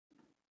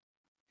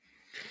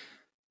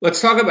Let's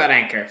talk about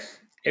Anchor.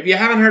 If you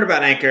haven't heard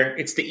about Anchor,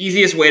 it's the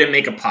easiest way to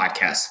make a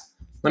podcast.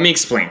 Let me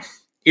explain.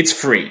 It's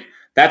free.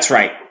 That's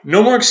right.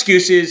 No more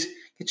excuses.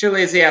 Get your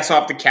lazy ass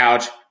off the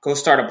couch. Go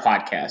start a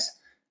podcast.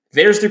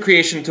 There's the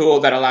creation tool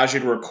that allows you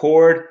to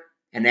record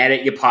and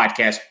edit your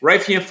podcast right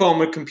from your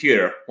phone or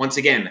computer. Once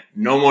again,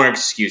 no more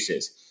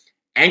excuses.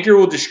 Anchor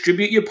will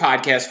distribute your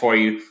podcast for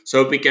you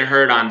so it can be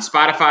heard on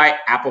Spotify,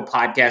 Apple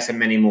Podcasts, and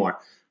many more.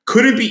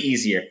 Couldn't be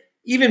easier.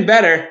 Even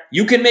better,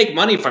 you can make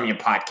money from your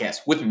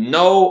podcast with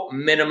no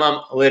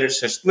minimum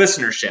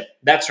listenership.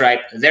 That's right,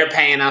 they're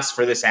paying us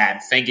for this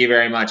ad. Thank you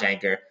very much,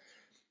 Anchor.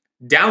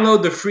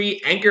 Download the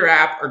free Anchor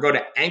app or go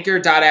to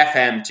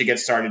anchor.fm to get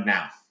started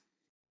now.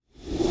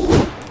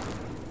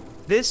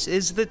 This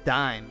is The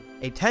Dime,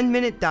 a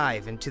 10-minute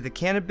dive into the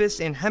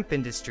cannabis and hemp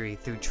industry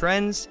through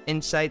trends,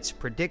 insights,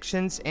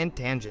 predictions, and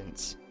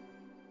tangents.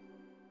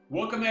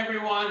 Welcome,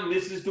 everyone.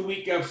 This is the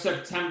week of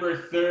September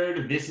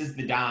 3rd. This is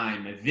The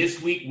Dime. This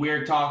week,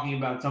 we're talking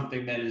about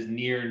something that is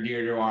near and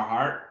dear to our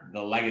heart,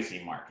 the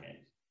legacy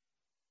market.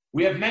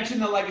 We have mentioned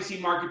the legacy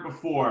market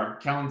before.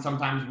 Kellen,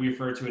 sometimes we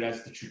refer to it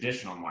as the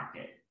traditional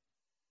market.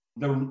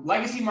 The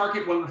legacy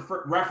market, when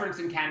referenced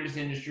in cannabis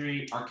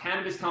industry, are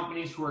cannabis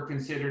companies who are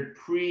considered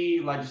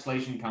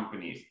pre-legislation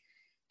companies.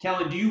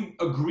 Kellen, do you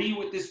agree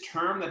with this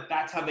term, that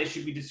that's how they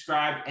should be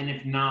described? And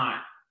if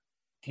not,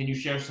 can you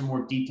share some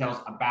more details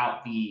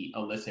about the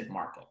illicit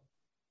market?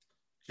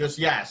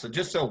 So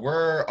just so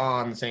we're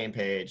on the same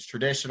page,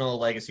 traditional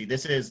legacy,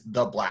 this is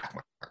the black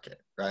market,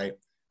 right?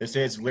 This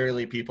is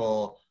literally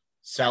people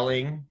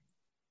selling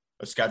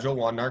a Schedule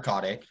 1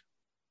 narcotic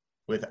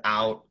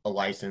without a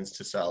license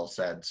to sell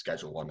said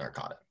Schedule 1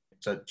 narcotic.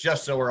 So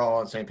just so we're all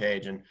on the same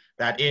page, and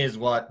that is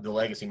what the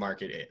legacy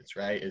market is,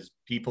 right? Is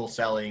people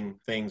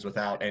selling things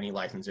without any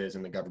licenses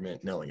and the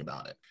government knowing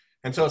about it.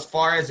 And so as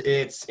far as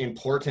its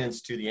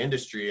importance to the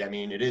industry, I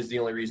mean, it is the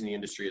only reason the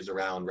industry is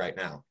around right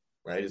now,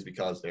 right? Is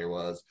because there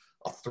was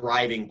a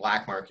thriving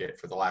black market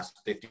for the last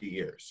 50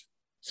 years.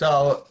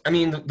 So, I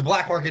mean, the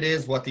black market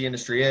is what the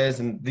industry is.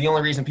 And the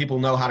only reason people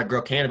know how to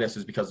grow cannabis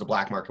is because the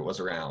black market was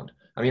around.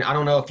 I mean, I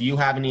don't know if you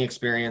have any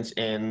experience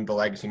in the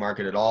legacy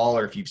market at all,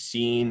 or if you've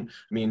seen,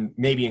 I mean,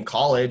 maybe in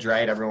college,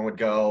 right? Everyone would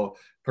go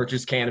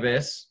purchase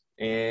cannabis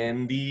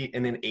in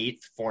an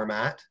eighth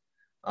format.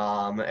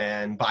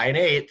 And buy an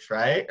eighth,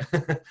 right?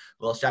 A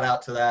little shout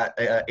out to that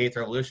eighth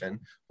revolution,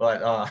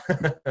 but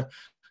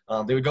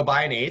they would go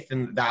buy an eighth,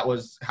 and that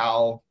was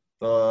how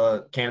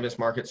the cannabis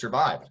market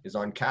survived, is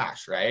on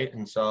cash, right?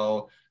 And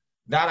so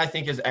that, I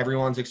think, is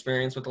everyone's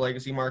experience with the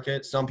legacy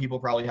market. Some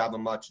people probably have a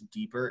much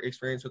deeper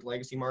experience with the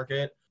legacy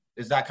market.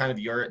 Is that kind of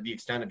the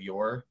extent of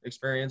your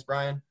experience,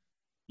 Brian?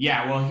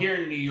 Yeah, well, here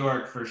in New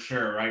York, for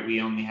sure, right?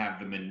 We only have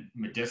the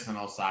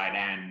medicinal side,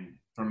 and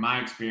from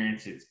my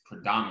experience, it's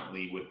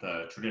predominantly with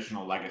the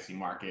traditional legacy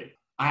market.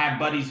 I have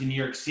buddies in New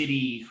York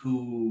City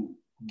who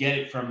get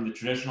it from the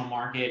traditional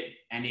market,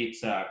 and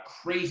it's a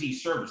crazy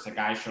service. A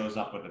guy shows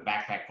up with a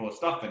backpack full of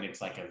stuff, and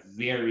it's like a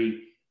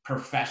very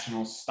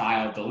professional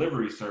style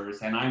delivery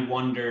service. And I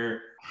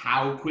wonder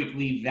how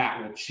quickly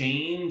that will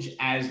change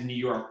as New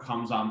York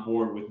comes on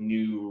board with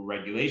new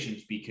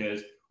regulations,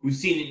 because we've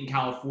seen it in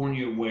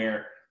California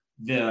where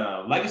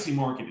the legacy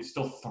market is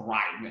still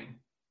thriving.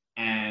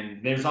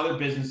 And there's other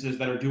businesses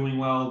that are doing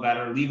well, that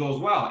are legal as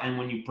well. And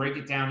when you break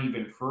it down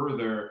even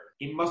further,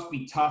 it must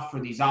be tough for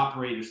these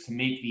operators to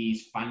make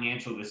these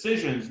financial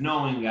decisions,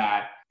 knowing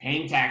that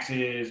paying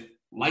taxes,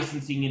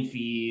 licensing and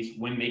fees,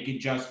 when they could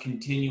just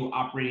continue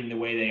operating the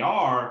way they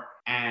are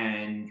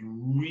and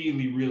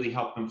really, really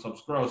help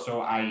themselves grow.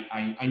 So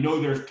I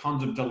know there's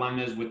tons of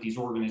dilemmas with these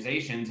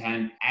organizations.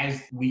 And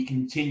as we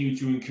continue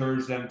to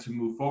encourage them to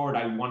move forward,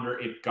 I wonder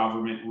if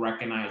government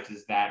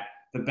recognizes that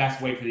the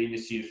best way for the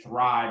industry to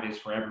thrive is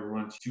for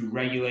everyone to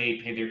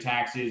regulate, pay their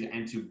taxes,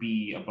 and to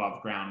be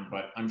above ground.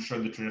 But I'm sure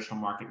the traditional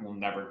market will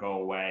never go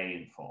away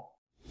in full.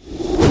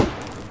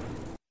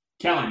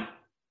 Kellen,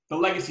 the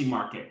legacy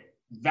market,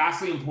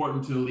 vastly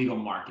important to the legal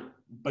market.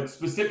 But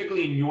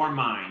specifically in your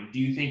mind, do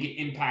you think it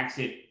impacts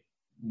it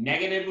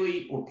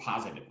negatively or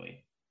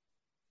positively?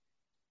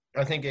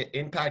 I think it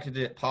impacted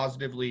it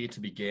positively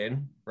to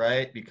begin,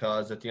 right?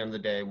 Because at the end of the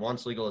day,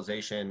 once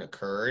legalization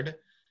occurred,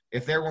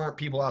 if there weren't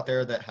people out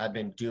there that had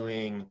been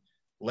doing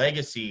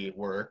legacy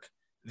work,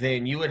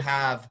 then you would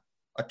have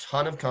a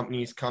ton of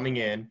companies coming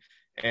in.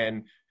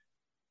 And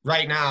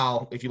right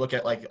now, if you look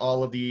at like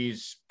all of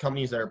these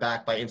companies that are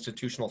backed by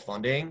institutional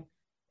funding,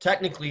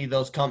 technically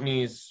those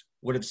companies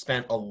would have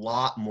spent a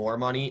lot more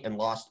money and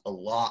lost a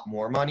lot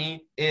more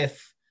money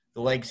if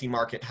the legacy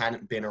market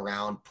hadn't been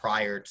around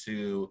prior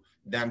to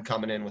them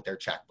coming in with their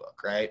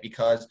checkbook, right?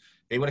 Because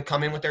they would have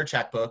come in with their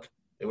checkbook.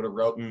 They would have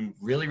written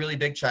really, really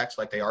big checks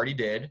like they already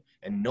did,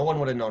 and no one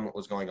would have known what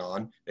was going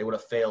on. They would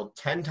have failed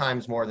 10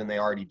 times more than they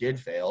already did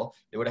fail.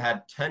 They would have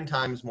had 10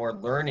 times more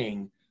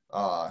learning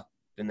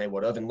than they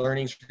would have, and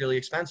learning's really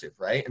expensive,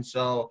 right? And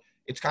so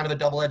it's kind of a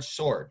double-edged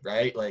sword,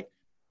 right? Like,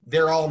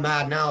 they're all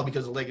mad now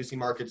because the legacy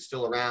market's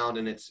still around,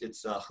 and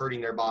it's hurting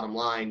their bottom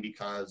line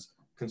because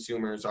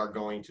consumers are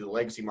going to the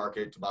legacy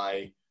market to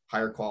buy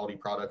higher quality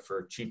product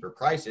for cheaper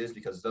prices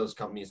because those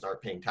companies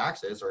aren't paying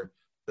taxes, or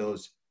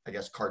those, I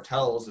guess,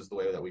 cartels is the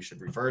way that we should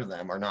refer to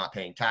them, are not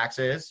paying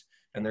taxes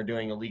and they're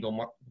doing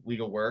illegal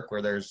work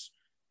where there's,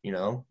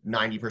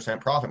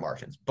 90% profit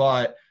margins.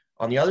 But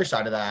on the other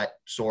side of that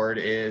sword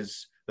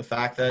is the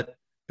fact that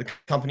the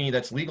company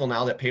that's legal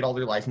now that paid all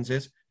their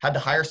licenses had to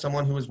hire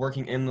someone who was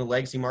working in the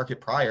legacy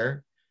market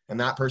prior, and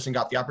that person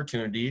got the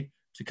opportunity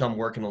to come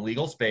work in a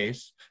legal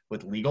space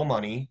with legal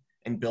money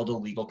and build a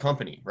legal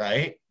company,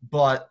 right?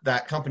 But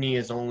that company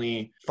is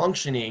only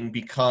functioning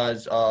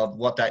because of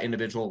what that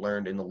individual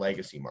learned in the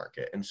legacy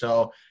market. And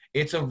so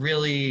it's a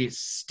really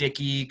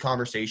sticky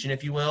conversation,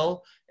 if you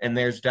will, and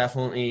there's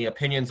definitely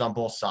opinions on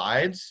both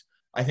sides.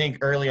 I think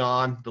early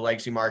on, the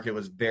legacy market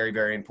was very,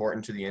 very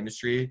important to the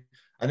industry.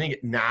 I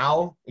think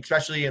now,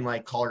 especially in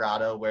like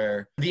Colorado,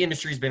 where the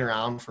industry's been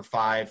around for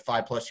five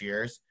plus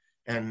years,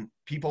 and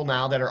people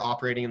now that are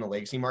operating in the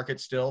legacy market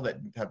still that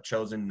have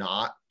chosen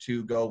not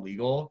to go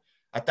legal,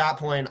 at that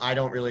point,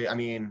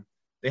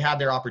 they had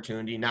their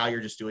opportunity. Now you're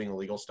just doing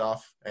illegal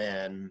stuff.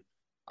 And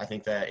I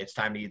think that it's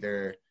time to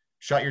either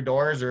shut your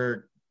doors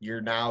or you're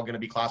now going to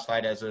be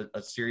classified as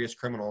a serious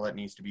criminal that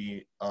needs to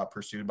be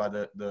pursued by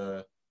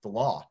the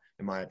law,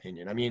 in my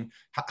opinion. I mean,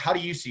 how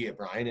do you see it,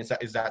 Brian? Is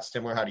that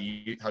similar? How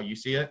you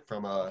see it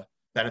from a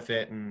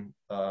benefit and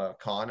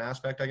con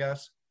aspect, I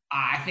guess?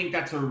 I think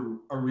that's a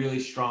really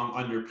strong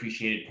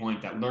underappreciated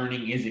point, that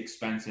learning is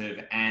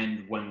expensive.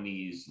 And when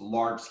these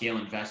large scale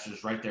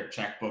investors write their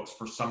checkbooks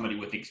for somebody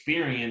with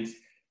experience,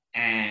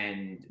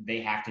 and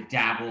they have to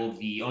dabble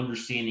the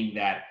understanding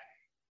that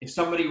if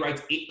somebody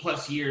writes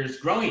 8+ years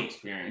growing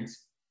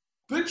experience,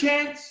 good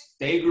chance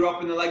they grew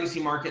up in the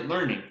legacy market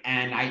learning.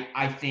 And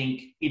I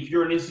think if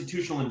you're an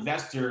institutional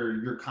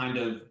investor, you're kind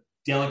of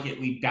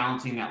delicately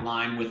balancing that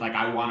line with like,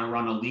 I want to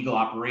run a legal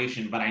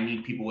operation, but I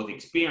need people with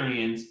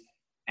experience.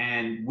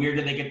 And where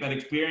do they get that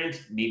experience?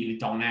 Maybe the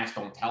don't ask,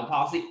 don't tell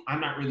policy. I'm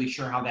not really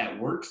sure how that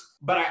works.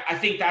 But I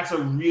think that's a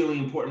really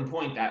important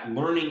point, that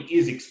learning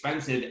is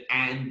expensive,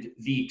 and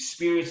the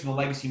experience in the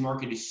legacy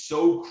market is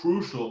so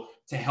crucial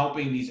to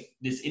helping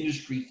this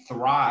industry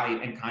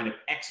thrive and kind of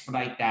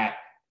expedite that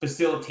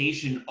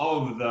facilitation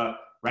of the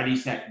ready,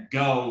 set,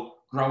 go.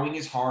 Growing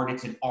is hard.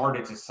 It's an art.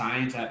 It's a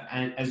science.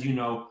 And as you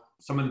know,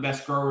 some of the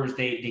best growers,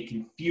 they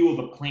can feel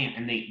the plant,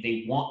 and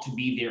they want to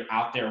be there,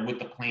 out there with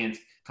the plants,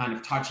 kind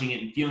of touching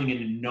it and feeling it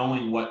and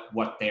knowing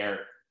what their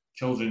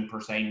children per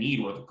se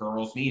need, or the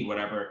girls need,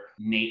 whatever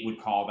Nate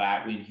would call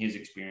that in his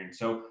experience.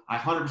 So I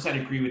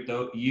 100% agree with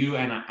you,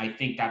 and I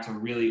think that's a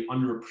really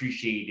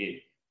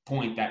underappreciated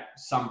point that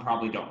some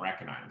probably don't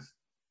recognize.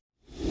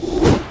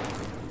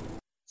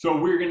 So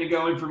we're going to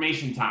go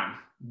information time.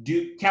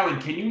 Kellen,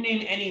 can you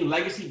name any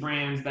legacy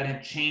brands that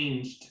have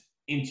changed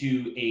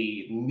into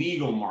a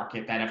legal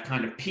market, that have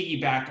kind of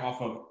piggybacked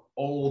off of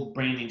old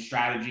branding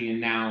strategy and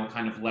now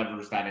kind of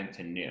levers that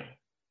into new?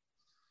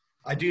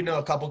 I do know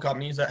a couple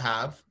companies that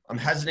have. I'm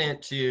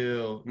hesitant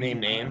to name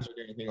names or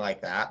anything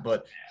like that,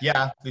 but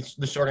yeah,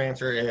 the short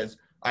answer is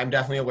I'm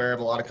definitely aware of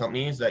a lot of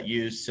companies that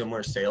use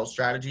similar sales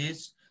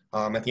strategies.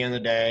 At the end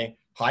of the day,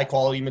 high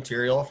quality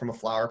material from a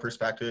flower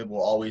perspective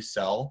will always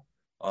sell,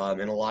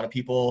 and a lot of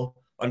people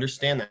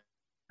understand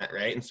that,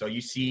 right? And so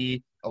you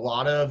see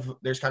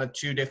there's kind of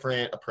two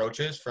different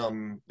approaches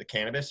from the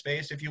cannabis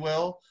space, if you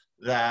will,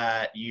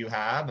 that you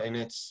have, and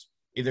it's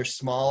either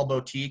small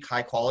boutique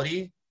high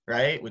quality,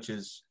 right, which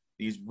is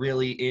these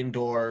really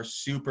indoor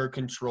super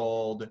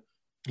controlled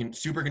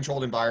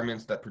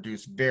environments that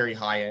produce very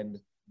high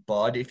end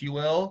bud, if you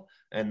will,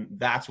 and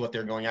that's what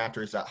they're going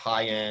after, is that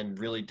high end,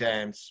 really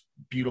dense,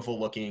 beautiful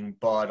looking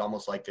bud,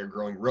 almost like they're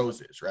growing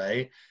roses,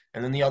 right?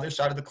 And then the other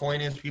side of the coin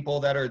is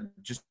people that are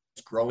just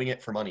growing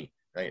it for money,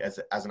 right,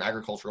 as an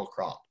agricultural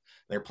crop.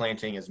 They're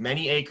planting as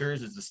many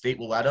acres as the state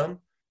will let them,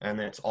 and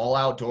it's all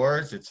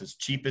outdoors. It's as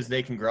cheap as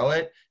they can grow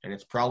it, and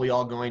it's probably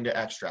all going to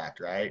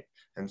extract, right?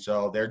 And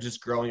so they're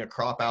just growing a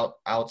crop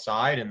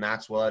outside, and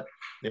that's what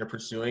they're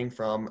pursuing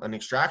from an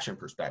extraction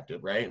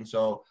perspective, right? And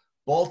so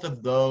both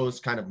of those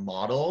kind of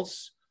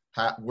models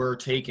were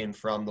taken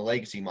from the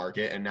legacy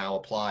market and now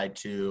applied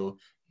to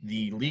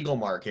the legal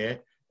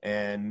market.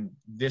 And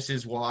this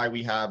is why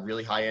we have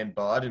really high-end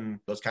bud and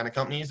those kind of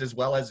companies, as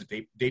well as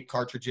vape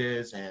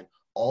cartridges and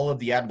all of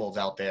the edibles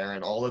out there,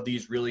 and all of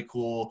these really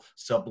cool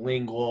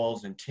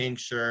sublinguals and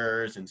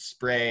tinctures and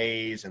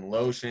sprays and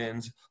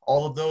lotions.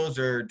 All of those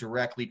are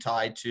directly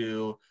tied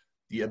to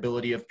the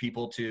ability of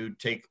people to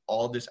take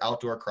all of this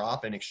outdoor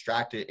crop and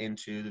extract it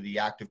into the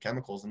active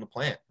chemicals in the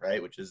plant,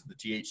 right? Which is the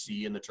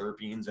THC and the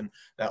terpenes and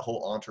that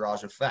whole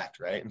entourage effect,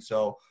 right? And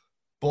so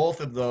both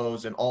of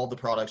those and all the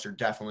products are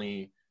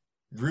definitely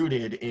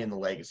rooted in the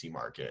legacy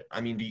market. I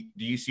mean,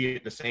 do you see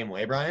it the same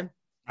way, Brian?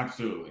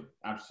 Absolutely.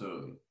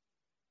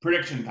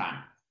 Prediction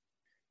time.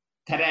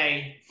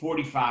 Today,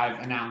 45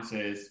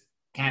 announces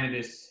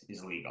cannabis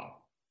is legal.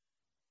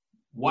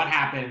 What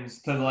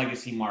happens to the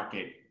legacy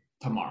market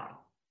tomorrow?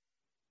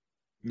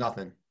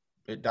 Nothing.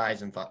 It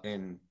dies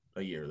in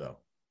a year, though.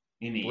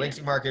 The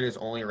legacy market is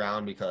only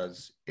around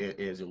because it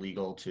is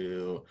illegal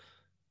to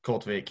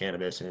cultivate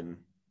cannabis in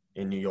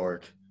New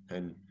York,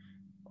 and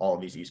all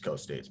of these East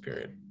Coast states,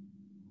 period.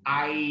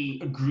 I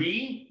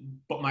agree,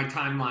 but my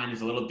timeline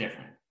is a little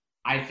different.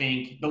 I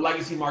think the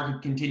legacy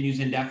market continues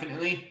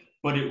indefinitely,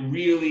 but it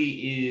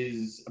really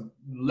is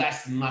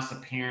less and less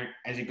apparent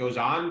as it goes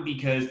on,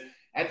 because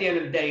at the end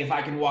of the day, if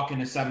I can walk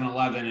into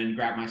 7-Eleven and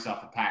grab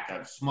myself a pack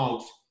of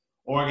smokes,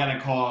 or I got to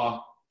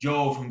call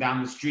Joe from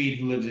down the street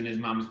who lives in his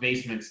mom's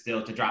basement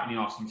still to drop me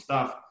off some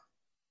stuff,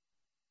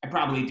 I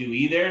probably do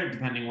either,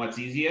 depending what's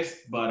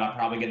easiest, but I'll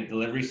probably get a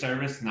delivery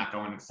service, not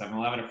going to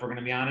 7-Eleven if we're going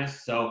to be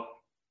honest. So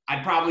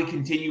I'd probably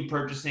continue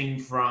purchasing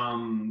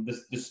from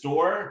the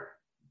store,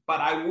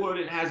 but I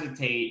wouldn't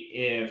hesitate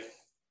if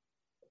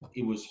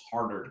it was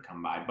harder to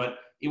come by. But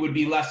it would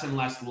be less and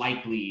less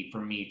likely for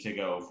me to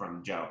go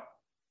from Joe.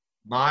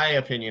 My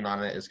opinion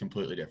on it is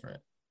completely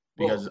different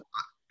because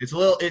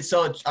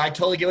I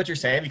totally get what you're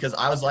saying, because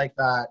I was like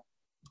that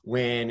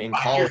when in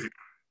college.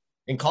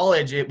 In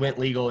college, it went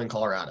legal in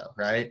Colorado,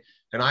 right?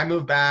 And I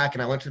moved back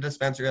and I went to the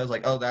dispensary. I was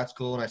like, oh, that's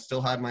cool. And I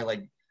still had my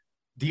like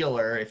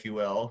dealer, if you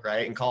will,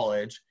 right, in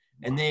college.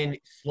 And then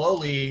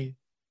slowly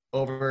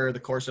over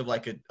the course of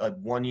like a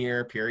 1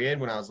 year period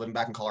when I was living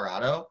back in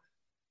Colorado,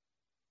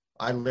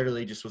 I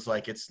literally just was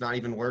like, it's not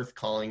even worth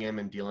calling him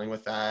and dealing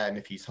with that. And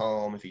if he's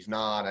home, if he's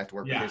not, I have to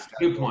work with his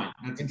schedule. Good point.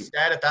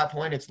 Instead, at that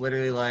point, it's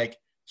literally like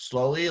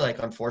slowly,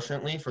 like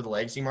unfortunately for the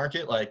legacy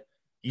market, like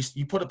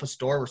you put up a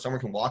store where someone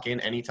can walk in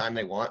anytime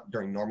they want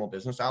during normal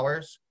business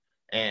hours,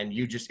 and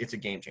it's a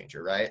game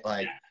changer, right?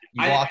 Like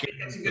you walk in,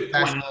 you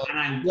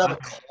have a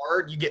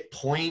card, you get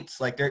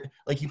points. Like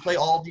you play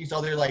all these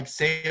other like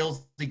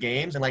sales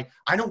games, and like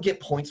I don't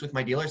get points with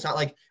my dealer. It's not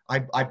like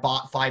I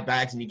bought 5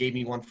 bags and he gave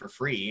me one for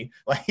free.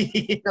 Like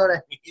you know what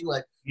I mean?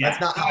 Like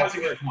that's not how. That's a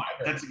good point.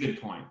 That's a good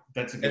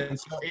point. And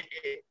so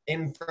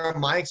and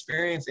from my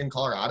experience in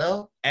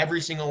Colorado,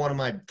 every single one of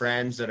my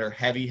friends that are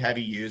heavy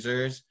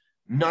users,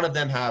 none of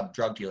them have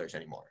drug dealers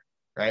anymore,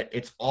 right?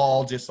 It's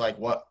all just like,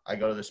 what, I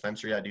go to the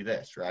dispensary, I do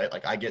this, right?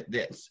 Like I get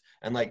this.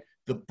 And like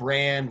the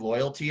brand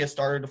loyalty has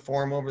started to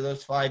form over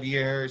those 5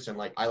 years. And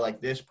like, I like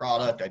this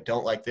product, I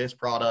don't like this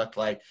product.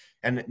 Like,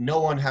 and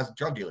no one has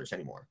drug dealers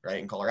anymore, right?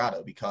 In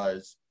Colorado,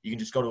 because you can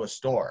just go to a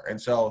store.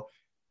 And so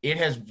it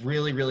has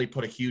really, really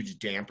put a huge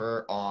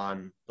damper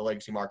on the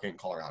legacy market in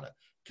Colorado.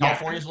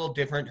 California is a little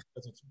different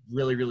because it's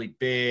really, really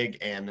big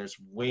and there's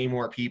way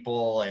more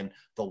people, and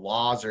the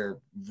laws are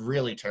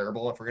really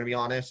terrible, if we're going to be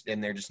honest,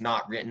 and they're just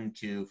not written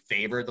to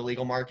favor the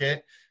legal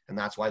market. And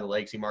that's why the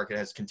legacy market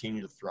has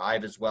continued to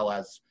thrive, as well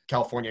as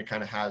California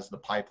kind of has the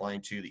pipeline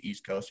to the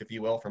East Coast, if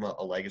you will, from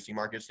a legacy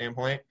market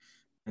standpoint.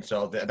 And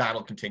so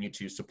that'll continue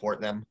to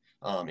support them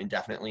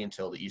indefinitely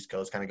until the East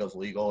Coast kind of goes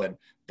legal, and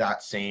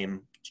that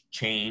same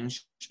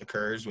change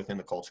occurs within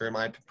the culture, in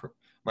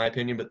my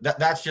opinion. But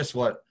that's just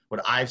what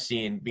I've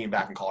seen being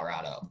back in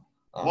Colorado.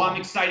 Well, I'm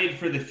excited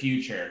for the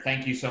future.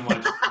 Thank you so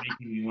much for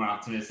making me more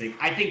optimistic.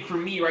 I think for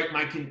me, right,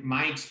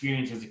 my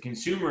experience as a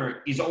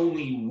consumer is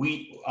only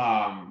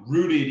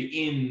rooted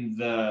in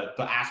the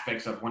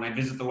aspects of when I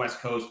visit the West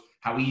Coast,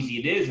 how easy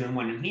it is. And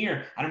when I'm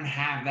here, I don't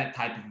have that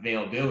type of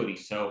availability.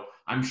 So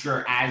I'm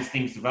sure as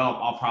things develop,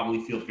 I'll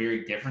probably feel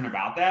very different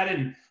about that.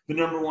 And the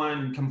number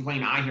one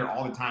complaint I hear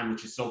all the time,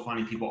 which is so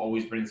funny, people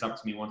always bring this up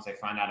to me once they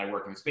find out I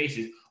work in the space,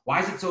 is,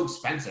 why is it so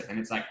expensive? And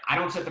it's like, I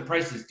don't set the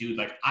prices, dude.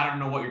 Like, I don't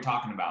know what you're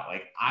talking about.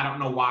 Like, I don't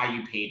know why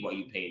you paid what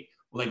you paid.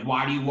 Like,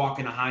 why do you walk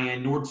in a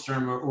high-end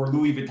Nordstrom or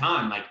Louis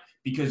Vuitton? Like,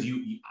 because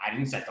I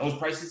didn't set those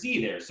prices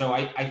either. So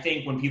I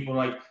think when people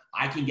are like,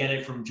 I can get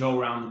it from Joe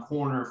around the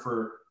corner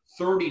for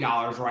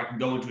 $30, or I can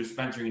go into a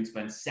dispensary and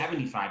spend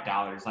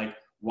 $75, like,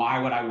 why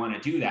would I want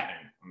to do that?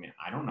 And I mean,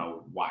 I don't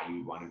know why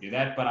you want to do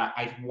that, but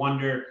I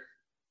wonder,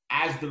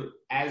 as the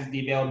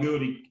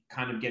availability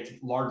kind of gets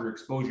larger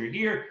exposure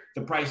here,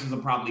 the prices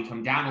will probably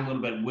come down a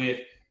little bit with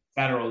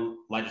federal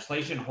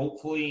legislation,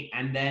 hopefully,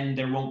 and then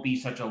there won't be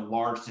such a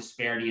large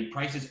disparity in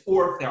prices.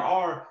 Or if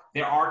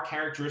there are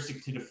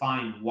characteristics to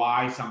define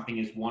why something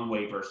is one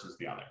way versus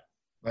the other.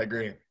 I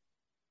agree.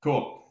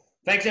 Cool.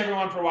 Thanks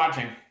everyone for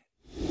watching.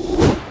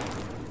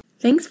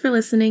 Thanks for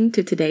listening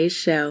to today's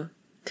show.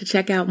 To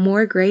check out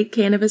more great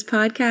cannabis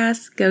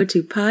podcasts, go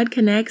to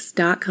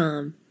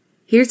podconnects.com.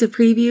 Here's a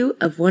preview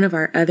of one of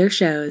our other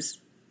shows.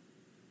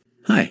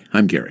 Hi,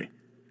 I'm Gary,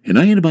 and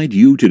I invite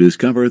you to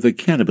discover the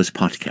Cannabis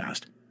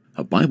Podcast,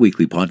 a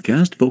bi-weekly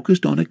podcast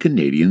focused on a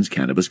Canadian's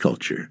cannabis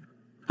culture.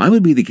 I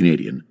would be the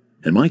Canadian,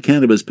 and my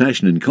cannabis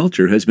passion and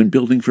culture has been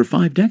building for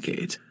 5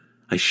 decades.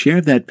 I share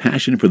that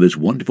passion for this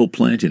wonderful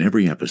plant in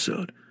every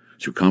episode,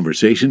 through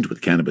conversations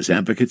with cannabis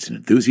advocates and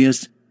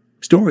enthusiasts,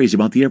 stories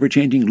about the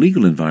ever-changing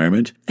legal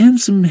environment, and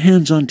some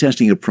hands-on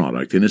testing of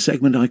product in a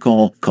segment I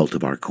call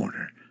Cultivar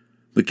Corner.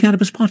 The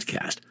Cannabis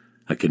Podcast,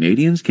 a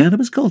Canadian's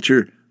cannabis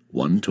culture,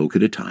 one toke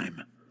at a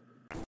time.